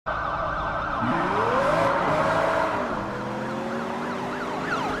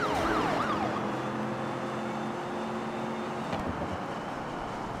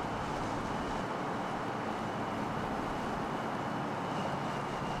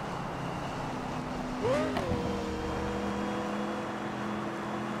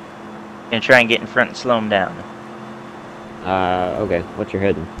Gonna try and get in front and slow him down. Okay. What's your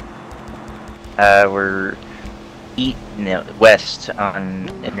heading? We're west on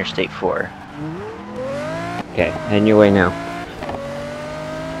Interstate 4. Okay, heading your way now.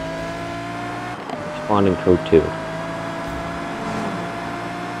 Responding code 2.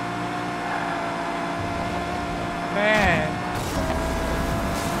 Man.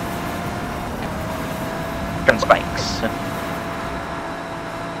 From spikes.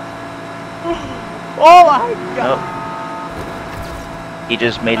 Oh my god! Oh. He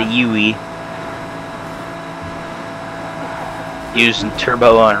just made a Yui. Using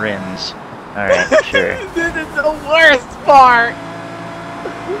turbo on rims. Alright, sure. This is the worst part!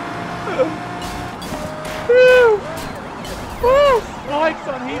 Woo! Woo! Spikes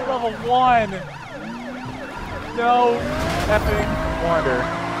on heat level 1! No effing wonder.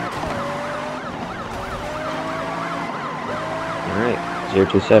 Alright,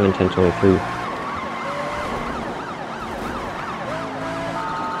 027, 1023.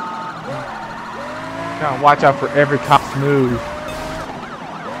 Gotta watch out for every cop's move.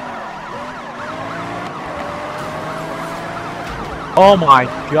 Oh my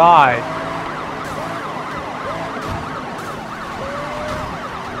god.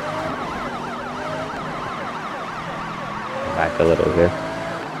 Back a little here.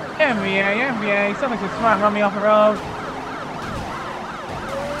 NBA, somebody's just trying to run me off the road.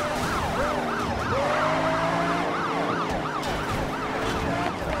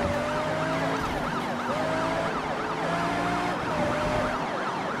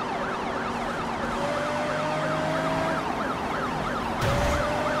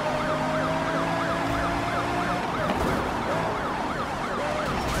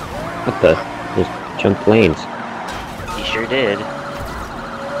 What the? Just jumped lanes. He sure did.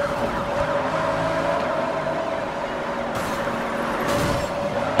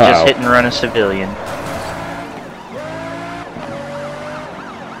 Just hit and run a civilian.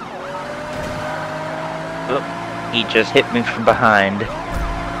 Oh, he just hit me from behind.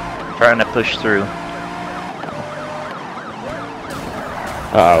 Trying to push through.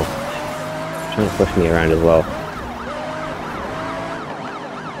 Uh-oh. Trying to push me around as well.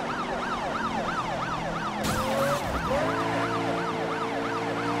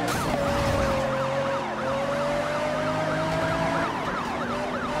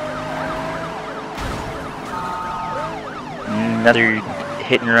 Another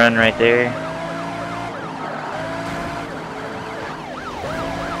hit and run right there.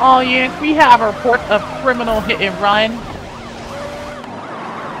 Oh yes, we have a report of criminal hit and run.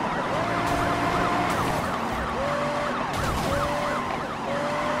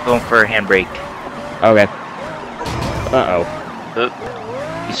 Going for a handbrake. Okay. Uh-oh.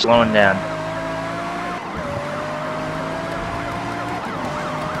 Oh, he's slowing down.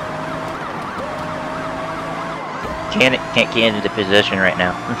 Can't get into position right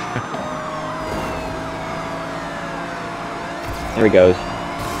now. There he goes.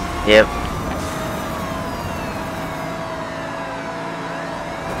 Yep.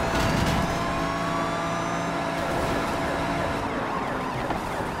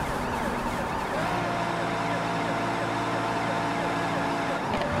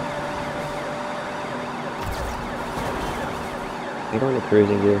 You're going to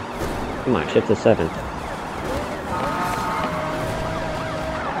cruising gear. Come on, shift to 7.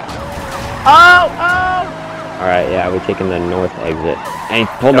 Oh! Alright, yeah, we're taking the north exit. Hey,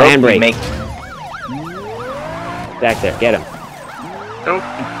 hold the handbrake. Back there, get him. Nope.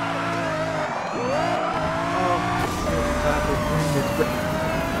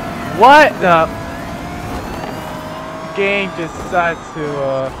 What the? Game just decided to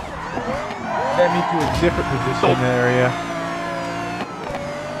get me to a different position area.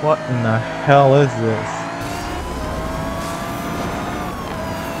 What in the hell is this?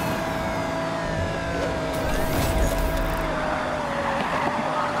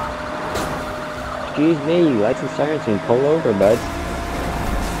 Excuse me, you lights and sirens and pull over, bud.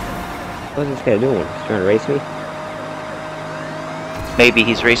 What's this guy doing? He's trying to race me? Maybe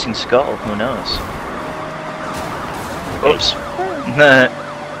he's racing Skull, who knows? Oops.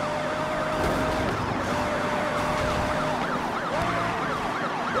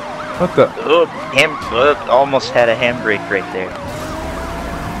 What the? Oh, almost had a handbrake right there.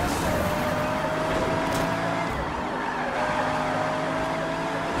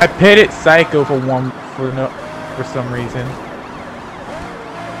 I pitted Psycho for some reason.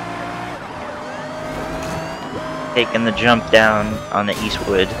 Taking the jump down on the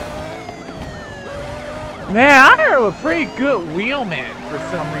Eastwood. Man, I heard a pretty good wheelman for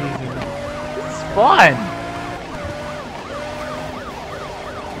some reason. This fun.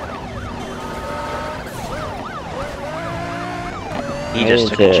 He just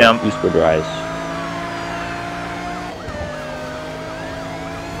took a jump. Eastward rise.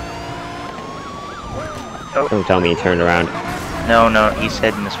 Oh. Don't tell me he turned around. No, he's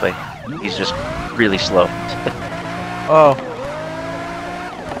heading this way. He's just really slow. Oh.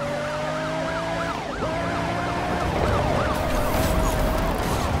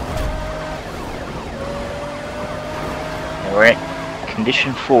 And we're at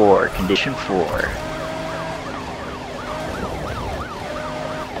condition 4. Condition 4.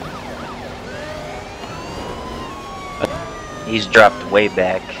 He's dropped way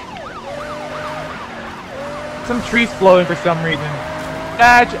back. Some trees floating for some reason.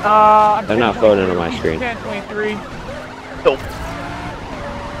 Badge, They're not floating on my screen. 1023. Nope.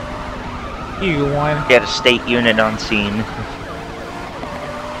 You won. Get a state unit on scene.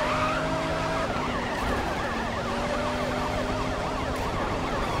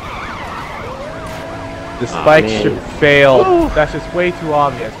 The spikes man. should fail. Ooh. That's just way too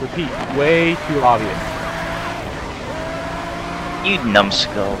obvious. Repeat, way too obvious. You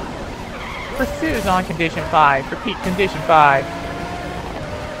numbskull. Pursuit is on condition 5. Repeat, condition 5.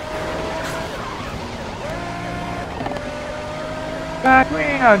 God, we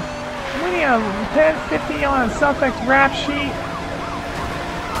need a 1050 on a suspect's rap sheet.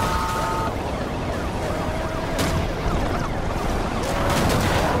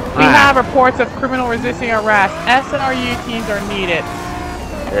 We have reports of criminal resisting arrest. SRU teams are needed.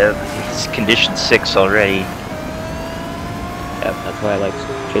 He's condition 6 already. Yep, that's why I like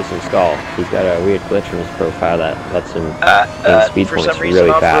chasing Skull. He's got a weird glitch in his profile that lets him gain speed for points some reason,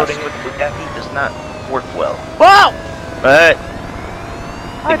 really fast. off-roading with Bugatti does not work well. Whoa! But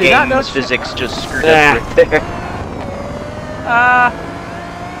I the did not know game's physics just screwed Ah. up right there.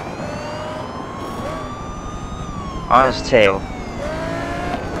 On his tail.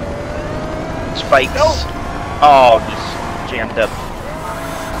 Spikes. Nope. Oh, he's jammed up.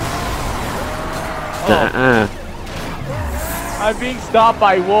 I'm being stopped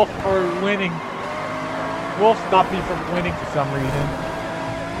by Wolf for winning. Wolf stopped me from winning for some reason.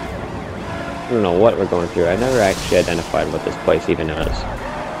 I don't know what we're going through. I never actually identified what this place even is.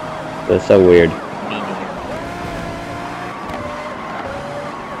 That's so weird. Me neither.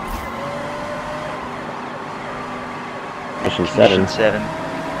 Mission 7. Mission 7.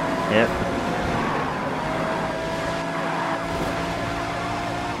 Yep.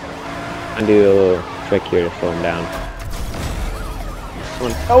 I'm gonna do a little trick here to slow him down.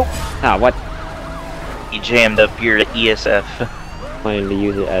 Oh! Ah, what? He jammed up your ESF. Planning to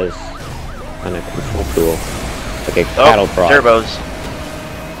use it as on a control tool. Like a cattle prod. Turbos.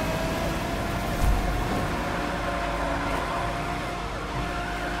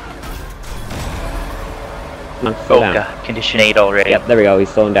 Come on, slow down. God, condition 8 already. Yep, there we go, he's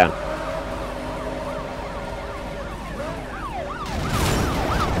slowing down.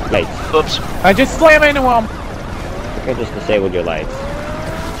 Lights. Oops. I just slam into him! Okay, just disabled your lights.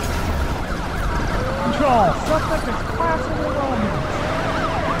 Control! Suspect is classically Roman!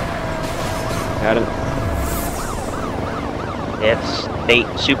 Got him. Yes,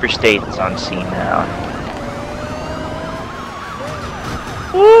 super state is on scene now.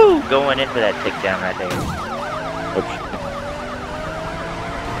 Woo! Going in for that takedown right there. Oops.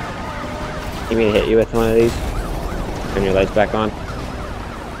 You mean to hit you with one of these? Turn your lights back on?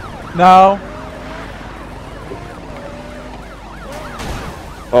 No.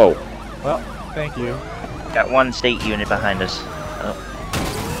 Oh. Well, thank you. Got one state unit behind us.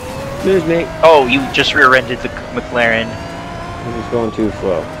 There's me. Oh, you just rear-ended the McLaren. I'm just going too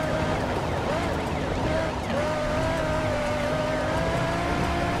slow.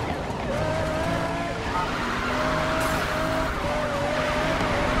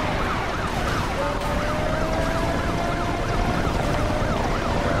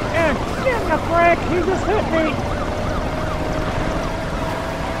 Damn the frick! He just hit me!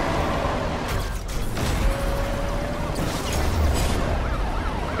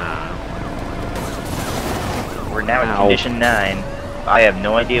 We're now at Ow. condition 9. I have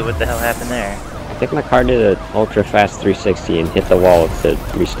no idea what the hell happened there. I think my car did an ultra fast 360 and hit the wall to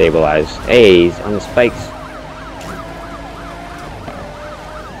restabilize. Hey, he's on the spikes.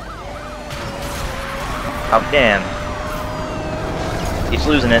 Oh, damn. He's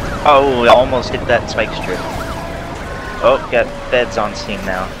losing it. Oh, we almost hit that spike strip. Oh, got feds on scene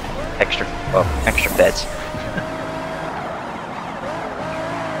now. Extra feds.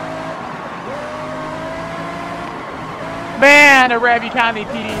 Man, a Ravi County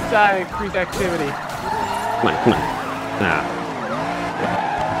PD inside increased activity. Come on, come on. Ah.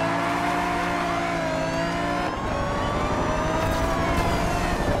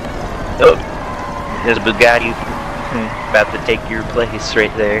 Oh, there's a Bugatti about to take your place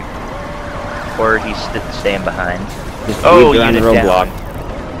right there. Or he's staying behind. Just Oh, around the unit roadblock.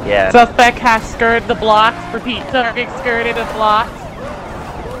 down. Yeah. Suspect has skirted the blocks. Repeat, target skirted the blocks.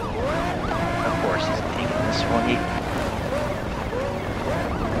 Of course he's taking this one.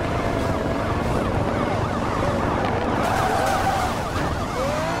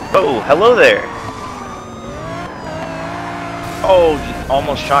 Oh, hello there. Oh, you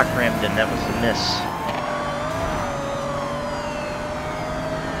almost shock rammed and that was a miss.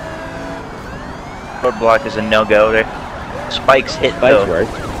 Roadblock is a no-go there. Spikes hit though. Work.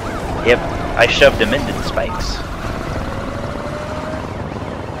 Yep, I shoved him into the spikes.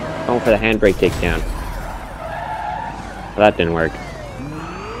 Going for the handbrake takedown. Well, that didn't work.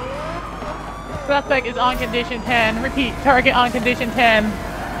 Suspect is on condition 10. Repeat, target on condition 10.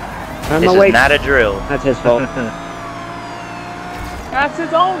 This is not a drill. That's his fault. That's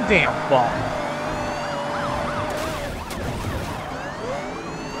his own damn fault.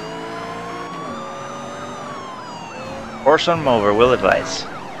 Horse on him over, will advise.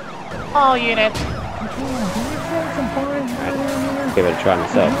 All units. Give it a try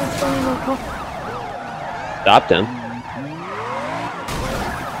myself. Stopped him.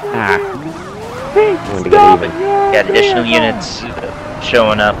 Ah. Hey, Wanted to stop get even. Got additional units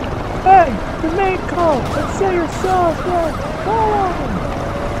showing up. Hey, the main call. Let's say yourself. Call on him.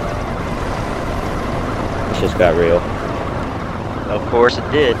 This just got real. Of course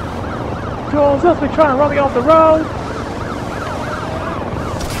it did. Joel's us trying to run me off the road.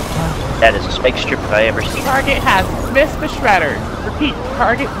 That is a spike strip if I ever seen. Target has missed the shredder. Repeat,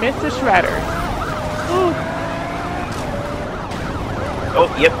 target missed the shredder. Ooh.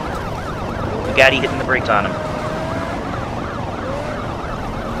 Oh, yep. Bugatti hitting the brakes on him.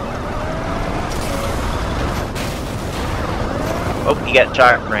 Oh, he got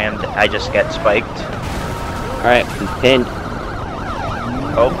shot rammed. I just got spiked. Alright, he's pinned.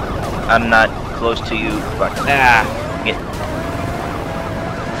 Oh, I'm not close to you. Fuck. Ah, get.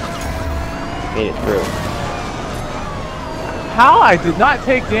 Made it through. How I did not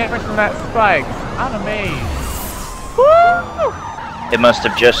take damage from that spike. I'm amazed. Woo! It must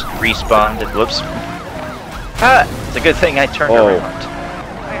have just respawned. Whoops. Ah, it's a good thing I turned around.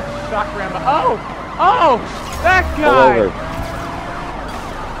 I am shock rammed. Oh! Oh! That All guy! over.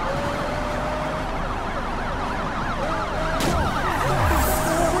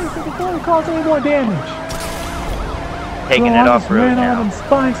 Before it cause any more damage. Taking it off road now. All them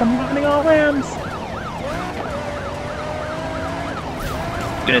spikes. I'm running all rams.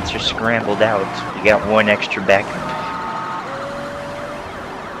 Units are scrambled out. We got one extra backup.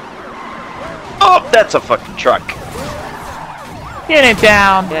 Oh, that's a fucking truck. Get it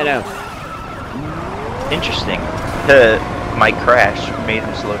down. Yeah, no. Interesting. My crash made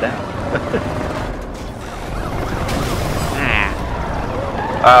him slow down.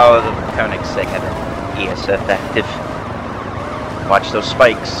 Oh, the Koenigsegg had an ESF active. Watch those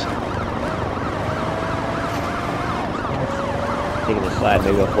spikes. Taking the slide,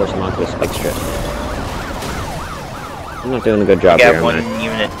 maybe I'll force him onto a spike strip. I'm not doing a good job We here. got one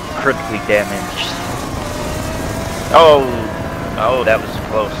unit critically damaged. Oh, oh, that was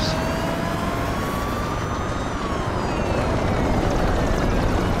close.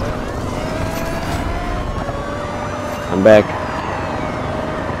 I'm back.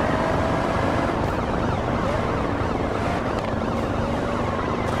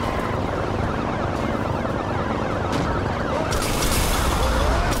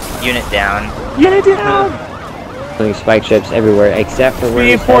 Unit down. Get it down. Putting spike strips everywhere except for where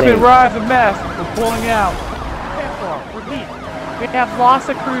he's Reinforcement heading. rise a mess. We're pulling out. Careful. Repeat. We have lost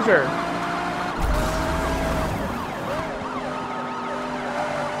a cruiser.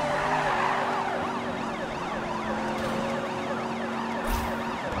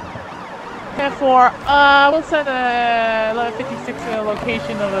 Therefore, we'll send a 1156 to the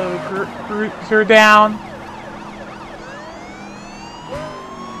location of the cruiser down.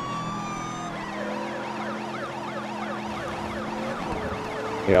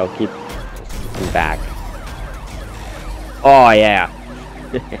 Here, I'll keep him back. Oh, yeah.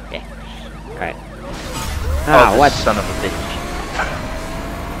 Alright. Ah, Oh, what? son of a bitch.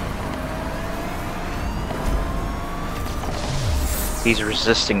 He's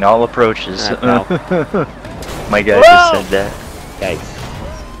resisting all approaches. Alright, My guy Whoa! just said that. Yikes.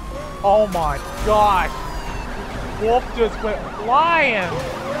 Oh my gosh! Wolf just went flying!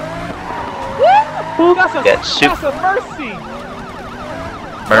 Woo! That's a, Get soup. that's a mercy!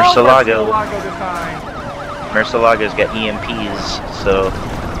 Murcielago. No Murcielago this time. Murcielago's got EMPs, so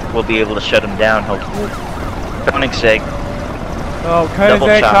we'll be able to shut him down, hopefully. Koenigsegg. Oh, Double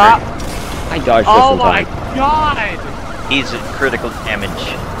Koenigsegg chopper. top. I dodged Oh just in my time. god! He's at critical damage.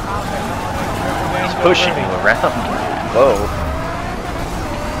 He's pushing you around. Whoa.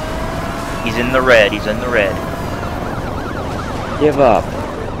 He's in the red. He's in the red. Give up.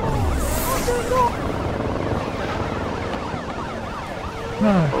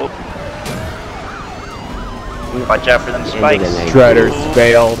 Oh. Watch out for them spikes. Shredders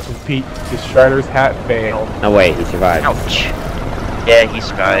failed. Pete, the Shredder's hat failed. Oh wait, he survived. Ouch. Yeah, he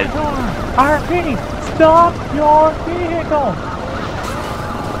survived. RP, stop your vehicle!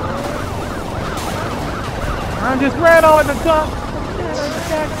 I just ran over the top.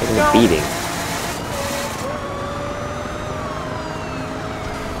 Taking a beating.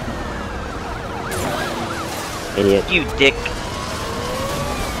 Idiot. You dick.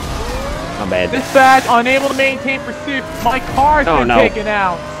 Not bad. Dispatch, unable to maintain pursuit. My car's been taken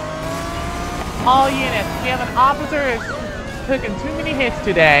out. All units, we have an officer who's taken too many hits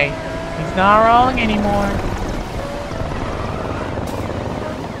today. He's not rolling anymore.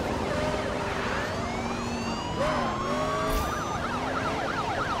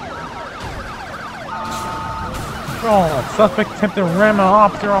 Control, suspect attempted to ram an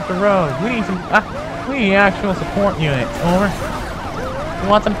officer off the road. We need actual support units. Over. You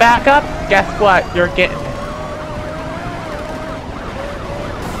want some backup? Guess what? You're getting it.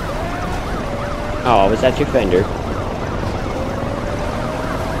 Oh, was that your fender?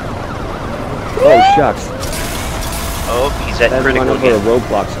 Oh, shucks. Oh, he's at That's critical one over a again.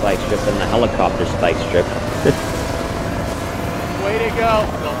 roadblock spike strip and the helicopter spike strip. Way to go,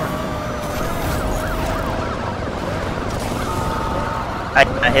 Silver.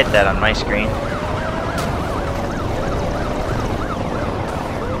 I hit that on my screen.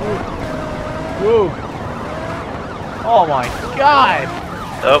 Woo. Oh my god!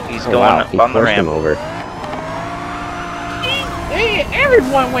 Oh, he's going wow, up he on the forced ramp. him over. Hey,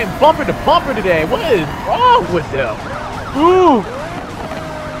 everyone went bumper to bumper today. What is wrong with them? Ooh!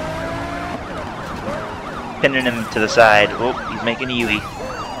 Pinning him to the side. Oh, he's making a Yui.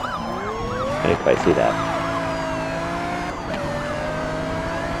 I didn't quite see that.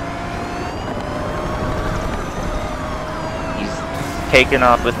 He's taking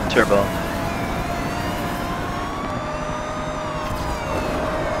off with the turbo.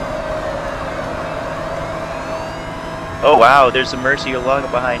 Oh wow, there's a Mercy log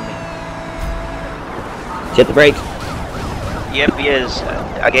behind me. Hit the brakes. Yep, he is.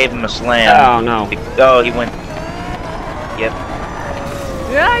 I gave him a slam. Oh no. Oh, he went. Yep.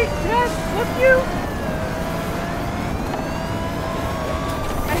 Did I flip you?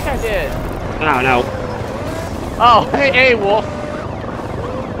 I think I did. Oh no. Oh, hey, Wolf.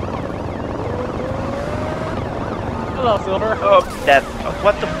 Hello, Silver. Oh, that.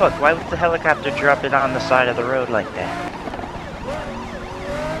 What the fuck? Why would the helicopter drop it on the side of the road like that?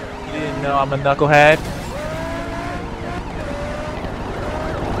 You didn't know I'm a knucklehead?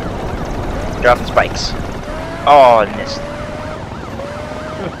 Dropping spikes. Oh, I missed.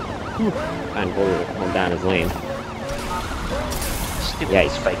 And hold down his lane. Stupid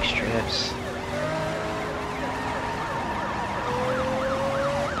Yikes. spike strips.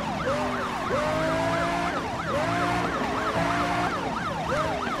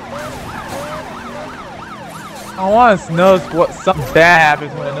 I want to know what something bad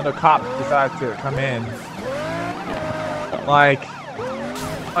happens when another cop decides to come in. Like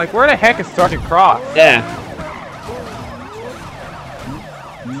where the heck is Sergeant Cross? Yeah.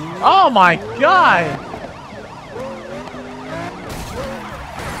 Oh my god!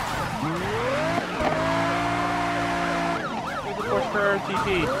 Here's the Porsche for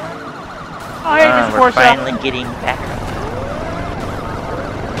GP. Oh, hey, here's the We're Porsche. finally getting back.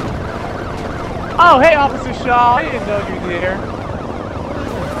 Oh, hey, Officer Shaw. I didn't know you were there.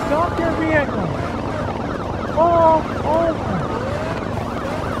 Stop your vehicle. Oh.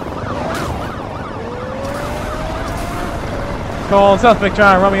 Cole, suspect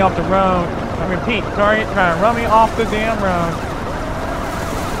trying to run me off the road. I repeat, target trying to run me off the damn road.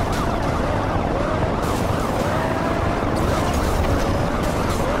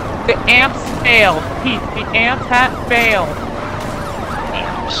 The amps failed. Pete, the amps had failed.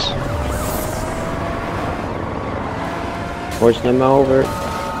 Amps. Forcing him over.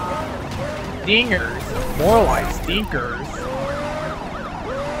 Dingers. More like stinkers.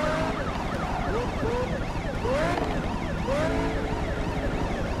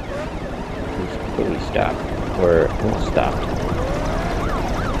 He's completely stopped. Or almost stopped.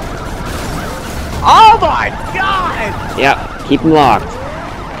 Oh my god! Yeah, keep him locked.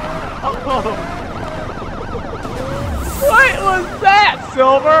 Oh. What was that,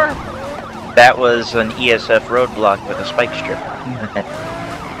 Silver? That was an ESF roadblock with a spike strip.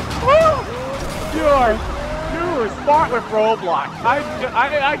 Sure. You were smart with Roblox.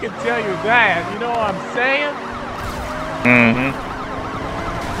 I can tell you that. You know what I'm saying? Mm-hmm.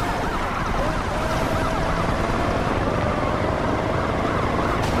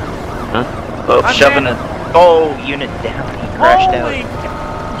 Huh? Oh, shoving a unit down. He crashed Holy out.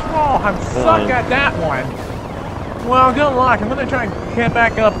 control! I'm suck at that one. Well, good luck. I'm gonna try and get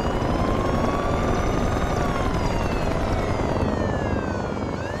back up.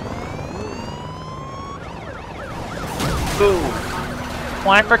 Ooh.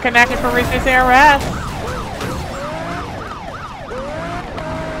 One for connected for resist ARS.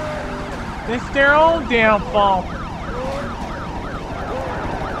 It's their own downfall.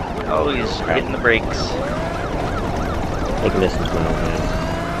 Oh, he's hitting the brakes. Taking this into my own hands.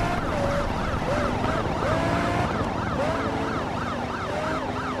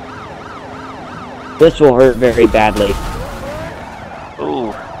 This will hurt very badly.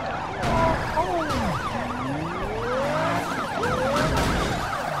 Ooh.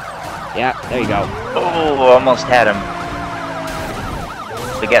 Yeah, there you go. Oh, almost had him.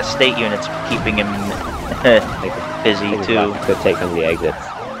 We got state units keeping him busy too. Could take on the exits.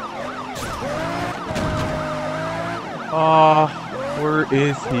 Where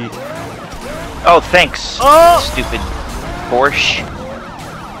is he? Oh, thanks. Oh! Stupid Porsche.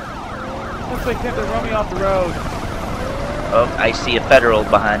 Looks like they're running off the road. Oh, I see a federal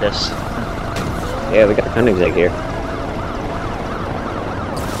behind us. Yeah, we got Koenigsegg here.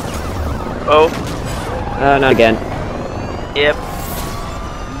 Oh. Not again. Yep.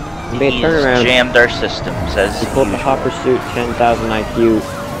 He's turn around. Jammed our system, says He pulled the hot pursuit 10,000 IQ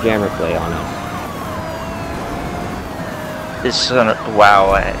jammer play on us. This son of,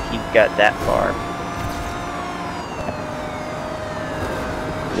 wow, he got that far.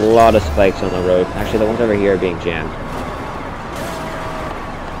 A lot of spikes on the road. Actually, the ones over here are being jammed.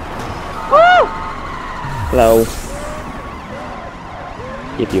 Woo! Hello.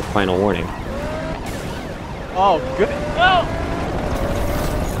 Give you a final warning. Oh, good. Oh!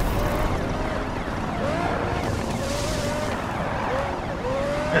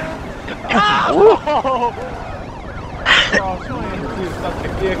 Oh! Oh, showing him to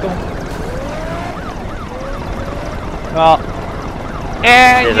subject vehicle. Well,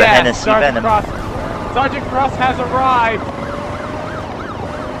 and There's a yes, Hennessy Venom. Sergeant Cross has arrived.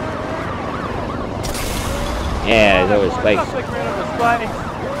 Yeah, there's always spikes. Suspect ran over spikes.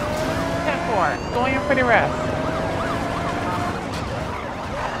 10-4, going in for the rest.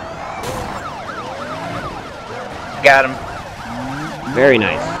 Got him. Very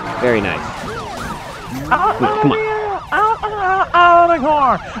nice. Very nice. Come on. Out of the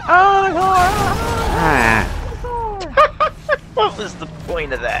car! Out of the car! Ah. What was the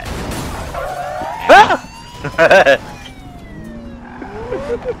point of that?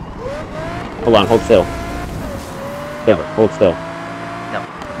 Hold on, hold still. Taylor, hold still. No.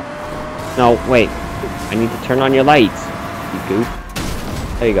 No, wait. I need to turn on your lights. You goof.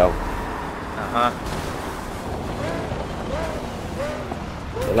 There you go. Uh-huh.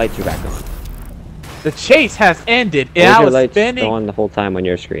 The lights are back on. The chase has ended, and Where's I your was lights spinning. on the whole time on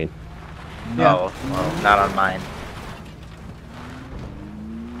your screen? Yeah. Oh, well, not on mine.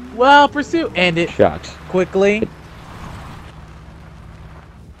 Well, pursuit ended Shucks. quickly.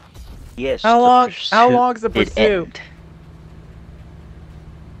 Yes. How the long's the did pursuit? end.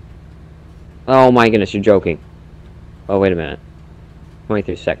 Oh my goodness, you're joking. Oh, wait a minute.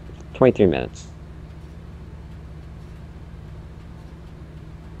 23 minutes.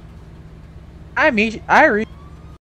 I read